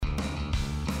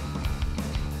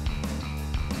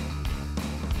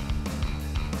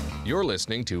You're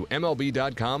listening to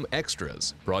MLB.com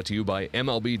Extras, brought to you by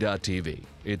MLB.tv.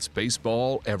 It's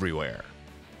baseball everywhere.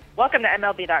 Welcome to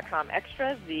MLB.com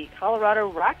Extras, the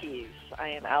Colorado Rockies. I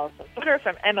am Alyson Footer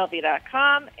from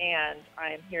MLB.com, and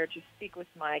I am here to speak with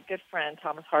my good friend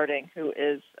Thomas Harding, who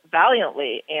is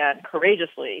valiantly and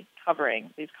courageously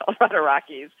covering these Colorado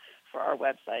Rockies for our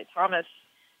website. Thomas,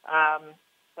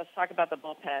 let's talk about the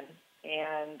bullpen.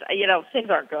 And, things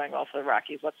aren't going well for the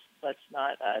Rockies. Let's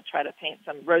not try to paint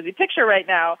some rosy picture right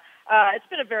now. It's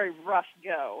been a very rough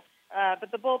go.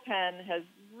 But the bullpen has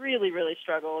really, really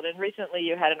struggled. And recently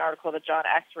you had an article that John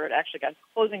Axford actually got his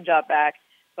closing job back.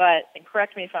 But, and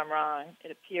correct me if I'm wrong,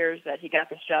 it appears that he got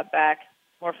this job back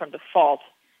more from default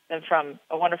than from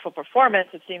a wonderful performance.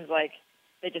 It seems like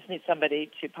they just need somebody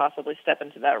to possibly step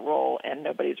into that role, and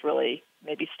nobody's really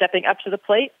maybe stepping up to the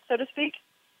plate, so to speak.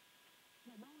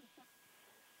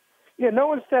 Yeah, no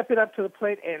one's stepping up to the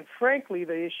plate, and frankly,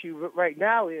 the issue right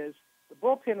now is the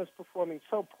bullpen is performing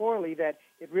so poorly that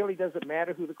it really doesn't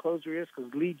matter who the closer is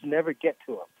because leads never get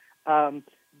to them.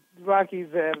 The Rockies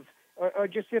are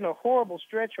just in a horrible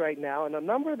stretch right now, and a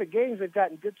number of the games they've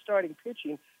gotten good starting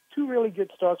pitching, two really good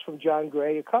starts from John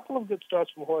Gray, a couple of good starts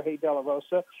from Jorge De La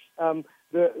Rosa.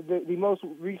 The most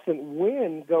recent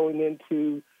win going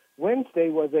into Wednesday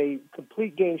was a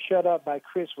complete game shutout by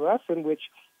Chris Russin, which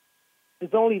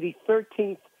is only the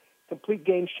 13th complete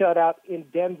game shutout in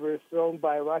Denver thrown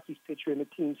by a Rockies pitcher in the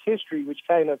team's history, which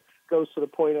kind of goes to the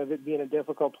point of it being a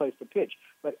difficult place to pitch.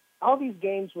 But all these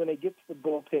games, when they get to the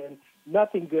bullpen,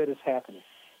 nothing good is happening.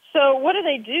 So what do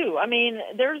they do? I mean,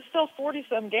 there's still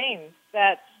 40-some games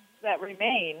that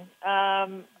remain.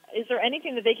 Is there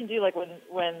anything that they can do, like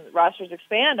when rosters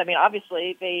expand? I mean,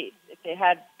 obviously, if they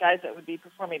had guys that would be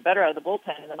performing better out of the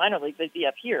bullpen in the minor leagues, they'd be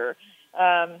up here.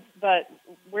 But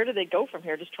where do they go from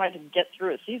here, just trying to get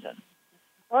through a season?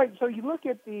 All right, so you look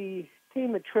at the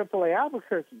team at AAA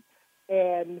Albuquerque,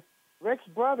 and Rex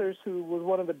Brothers, who was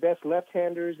one of the best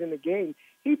left-handers in the game,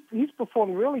 he's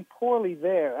performed really poorly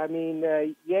there. I mean,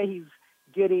 he's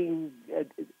getting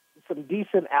some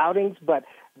decent outings, but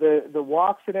the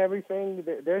walks and everything,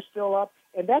 they're still up.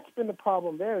 And that's been the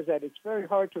problem there, is that it's very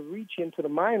hard to reach into the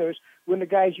minors when the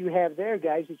guys you have there,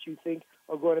 guys that you think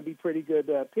are going to be pretty good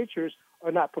pitchers,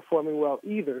 are not performing well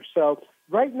either. So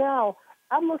right now,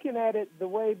 I'm looking at it the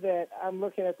way that I'm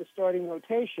looking at the starting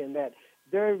rotation, that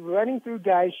they're running through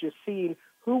guys, just seeing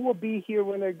who will be here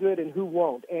when they're good and who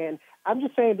won't. And I'm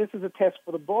just saying this is a test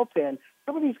for the bullpen.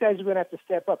 Some of these guys are going to have to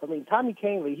step up. I mean, Tommy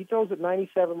Kahnle, he throws at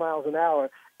 97 miles an hour,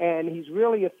 and he's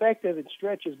really effective in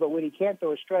stretches, but when he can't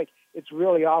throw a strike, it's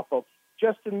really awful.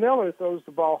 Justin Miller throws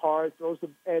the ball hard,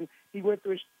 and he went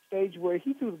through a stage where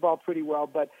he threw the ball pretty well,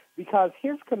 but because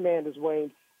his command has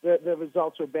waned, the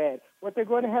results are bad. What they're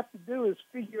going to have to do is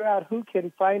figure out who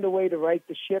can find a way to right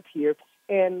the ship here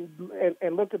and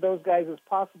look at those guys as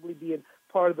possibly being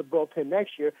part of the bullpen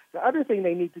next year. The other thing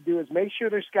they need to do is make sure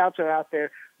their scouts are out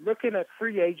there looking at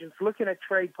free agents, looking at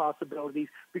trade possibilities,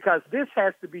 because this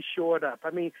has to be shored up.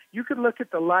 I mean, you can look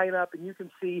at the lineup and you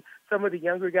can see some of the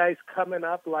younger guys coming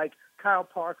up, like Kyle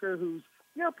Parker, who's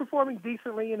performing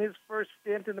decently in his first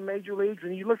stint in the major leagues.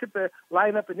 And you look at the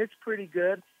lineup and it's pretty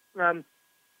good.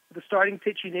 The starting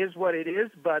pitching is what it is,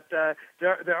 but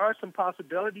there are some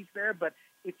possibilities there. But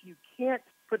if you can't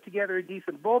put together a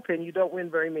decent bullpen, you don't win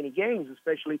very many games,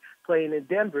 especially playing in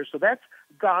Denver. So that's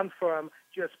gone from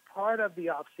just part of the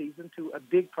offseason to a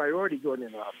big priority going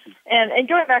into the offseason. And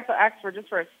going back to Axford just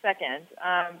for a second,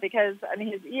 because, I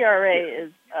mean, his ERA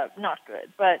is not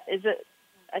good, but is it,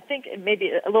 I think it may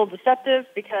be a little deceptive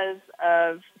because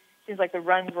of, seems like the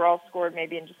runs were all scored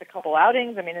maybe in just a couple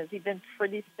outings. I mean, has he been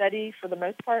pretty steady for the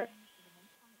most part?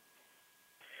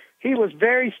 He was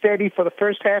very steady for the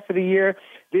first half of the year.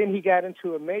 Then he got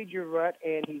into a major rut,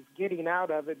 and he's getting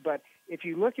out of it. But if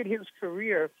you look at his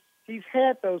career, he's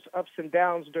had those ups and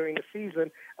downs during the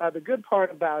season. The good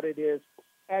part about it is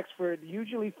Axford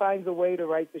usually finds a way to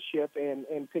right the ship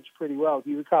and pitch pretty well. If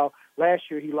you recall, last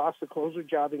year he lost the closer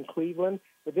job in Cleveland,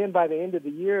 but then by the end of the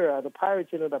year, the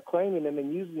Pirates ended up claiming him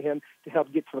and using him to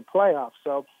help get to the playoffs.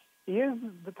 So he is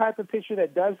the type of pitcher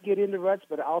that does get into ruts,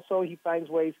 but also he finds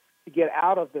ways to get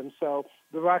out of them. So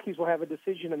the Rockies will have a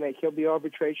decision to make. He'll be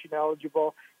arbitration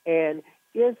eligible, and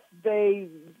if they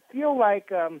feel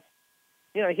like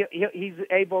he's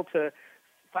able to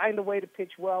find a way to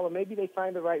pitch well, or maybe they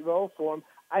find the right role for him,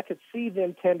 I could see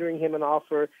them tendering him an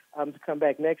offer to come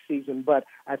back next season. But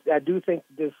I do think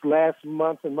this last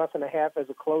month and a half as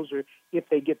a closer, if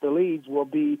they get the leads, will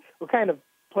kind of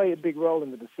play a big role in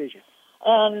the decision.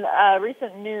 And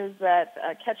recent news that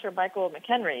catcher Michael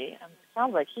McKenry,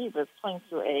 sounds like he was playing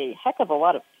through a heck of a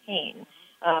lot of pain.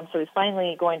 So he's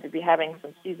finally going to be having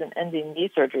some season-ending knee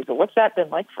surgery. So what's that been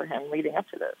like for him leading up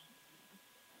to this?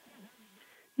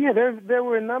 Yeah, there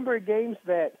were a number of games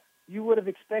that you would have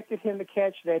expected him to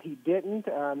catch that he didn't.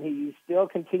 He still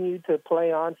continued to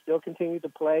play on,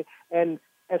 and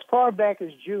as far back as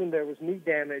June, there was knee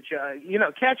damage.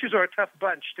 Catchers are a tough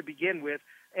bunch to begin with,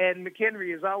 and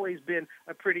McKenry has always been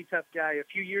a pretty tough guy. A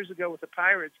few years ago with the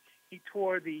Pirates, he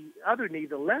tore the other knee,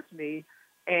 the left knee,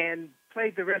 and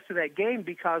played the rest of that game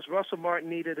because Russell Martin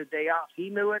needed a day off. He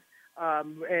knew it,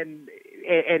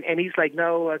 and he's like,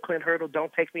 no, Clint Hurdle,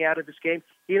 don't take me out of this game.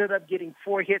 He ended up getting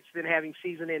 4 hits, then having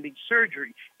season-ending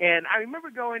surgery. And I remember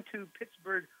going to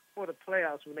Pittsburgh for the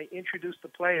playoffs when they introduced the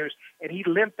players, and he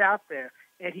limped out there,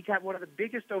 and he got one of the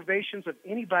biggest ovations of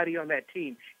anybody on that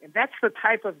team. And that's the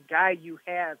type of guy you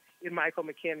have in Michael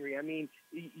McKenry. I mean,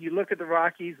 you look at the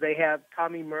Rockies, they have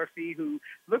Tommy Murphy, who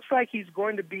looks like he's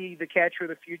going to be the catcher of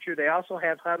the future. They also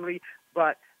have Hundley,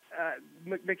 but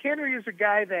McKenry is a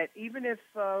guy that even if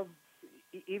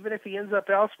he ends up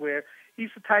elsewhere, he's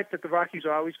the type that the Rockies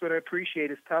are always going to appreciate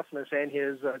his toughness and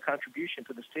his contribution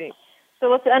to this team. So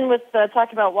let's end with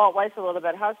talking about Walt Weiss a little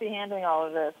bit. How's he handling all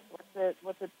of this?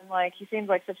 What's it been like? He seems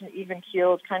like such an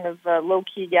even-keeled, kind of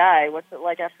low-key guy. What's it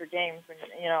like after games?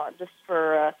 And, just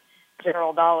for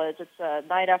general knowledge, it's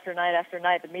night after night after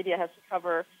night. The media has to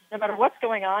cover no matter what's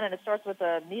going on, and it starts with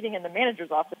a meeting in the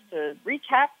manager's office to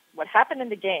recap what happened in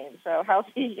the game. So how's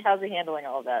he handling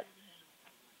all of that?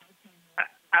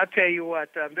 I'll tell you what,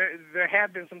 there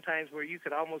have been some times where you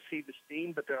could almost see the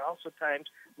steam, but there are also times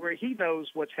where he knows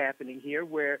what's happening here,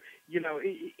 where,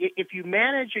 if you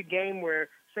manage a game where,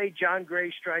 say, John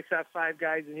Gray strikes out 5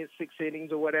 guys in his 6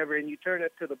 innings or whatever, and you turn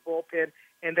it to the bullpen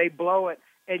and they blow it,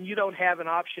 and you don't have an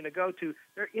option to go to,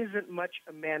 there isn't much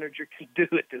a manager can do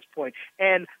at this point.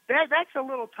 And that's a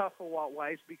little tough for Walt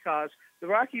Weiss because the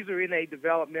Rockies are in a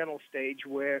developmental stage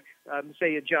where,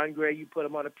 say, a John Gray, you put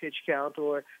him on a pitch count,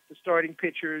 or the starting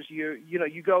pitchers,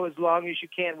 you go as long as you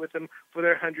can with them for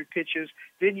their 100 pitches.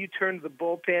 Then you turn to the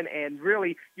bullpen, and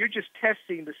really you're just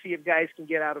testing to see if guys can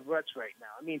get out of ruts right now.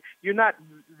 I mean, you're not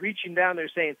reaching down there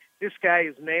saying, this guy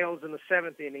is nails in the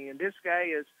 7th inning, and this guy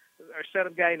is our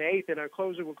setup guy in the 8th, and our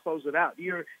closer will close it out.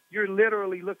 You're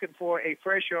literally looking for a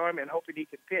fresh arm and hoping he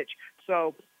can pitch.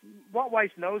 So Walt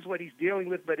Weiss knows what he's dealing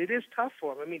with, but it is tough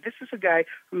for him. I mean, this is a guy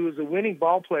who is a winning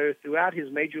ball player throughout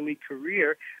his major league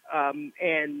career,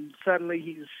 and suddenly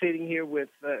he's sitting here with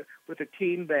a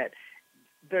team that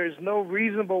there's no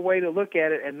reasonable way to look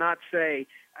at it and not say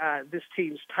this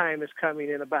team's time is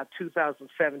coming in about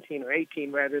 2017 or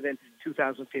 18 rather than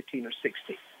 2015 or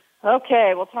 16.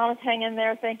 Okay, well, Thomas, hang in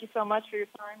there. Thank you so much for your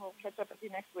time. We'll catch up with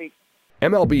you next week.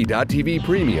 MLB.tv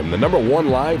Premium, the #1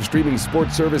 live streaming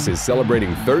sports service, is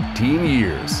celebrating 13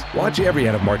 years. Watch every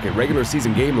out-of-market regular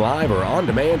season game live or on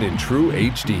demand in true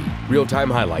HD. Real-time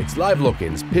highlights, live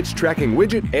look-ins, pitch tracking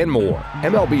widget, and more.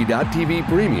 MLB.tv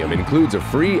Premium includes a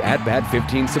free At-Bat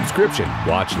 15 subscription.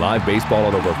 Watch live baseball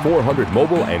on over 400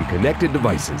 mobile and connected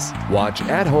devices. Watch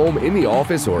at home, in the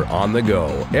office, or on the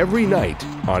go every night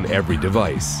on every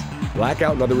device.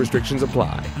 Blackout and other restrictions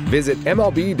apply. Visit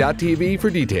MLB.tv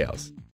for details.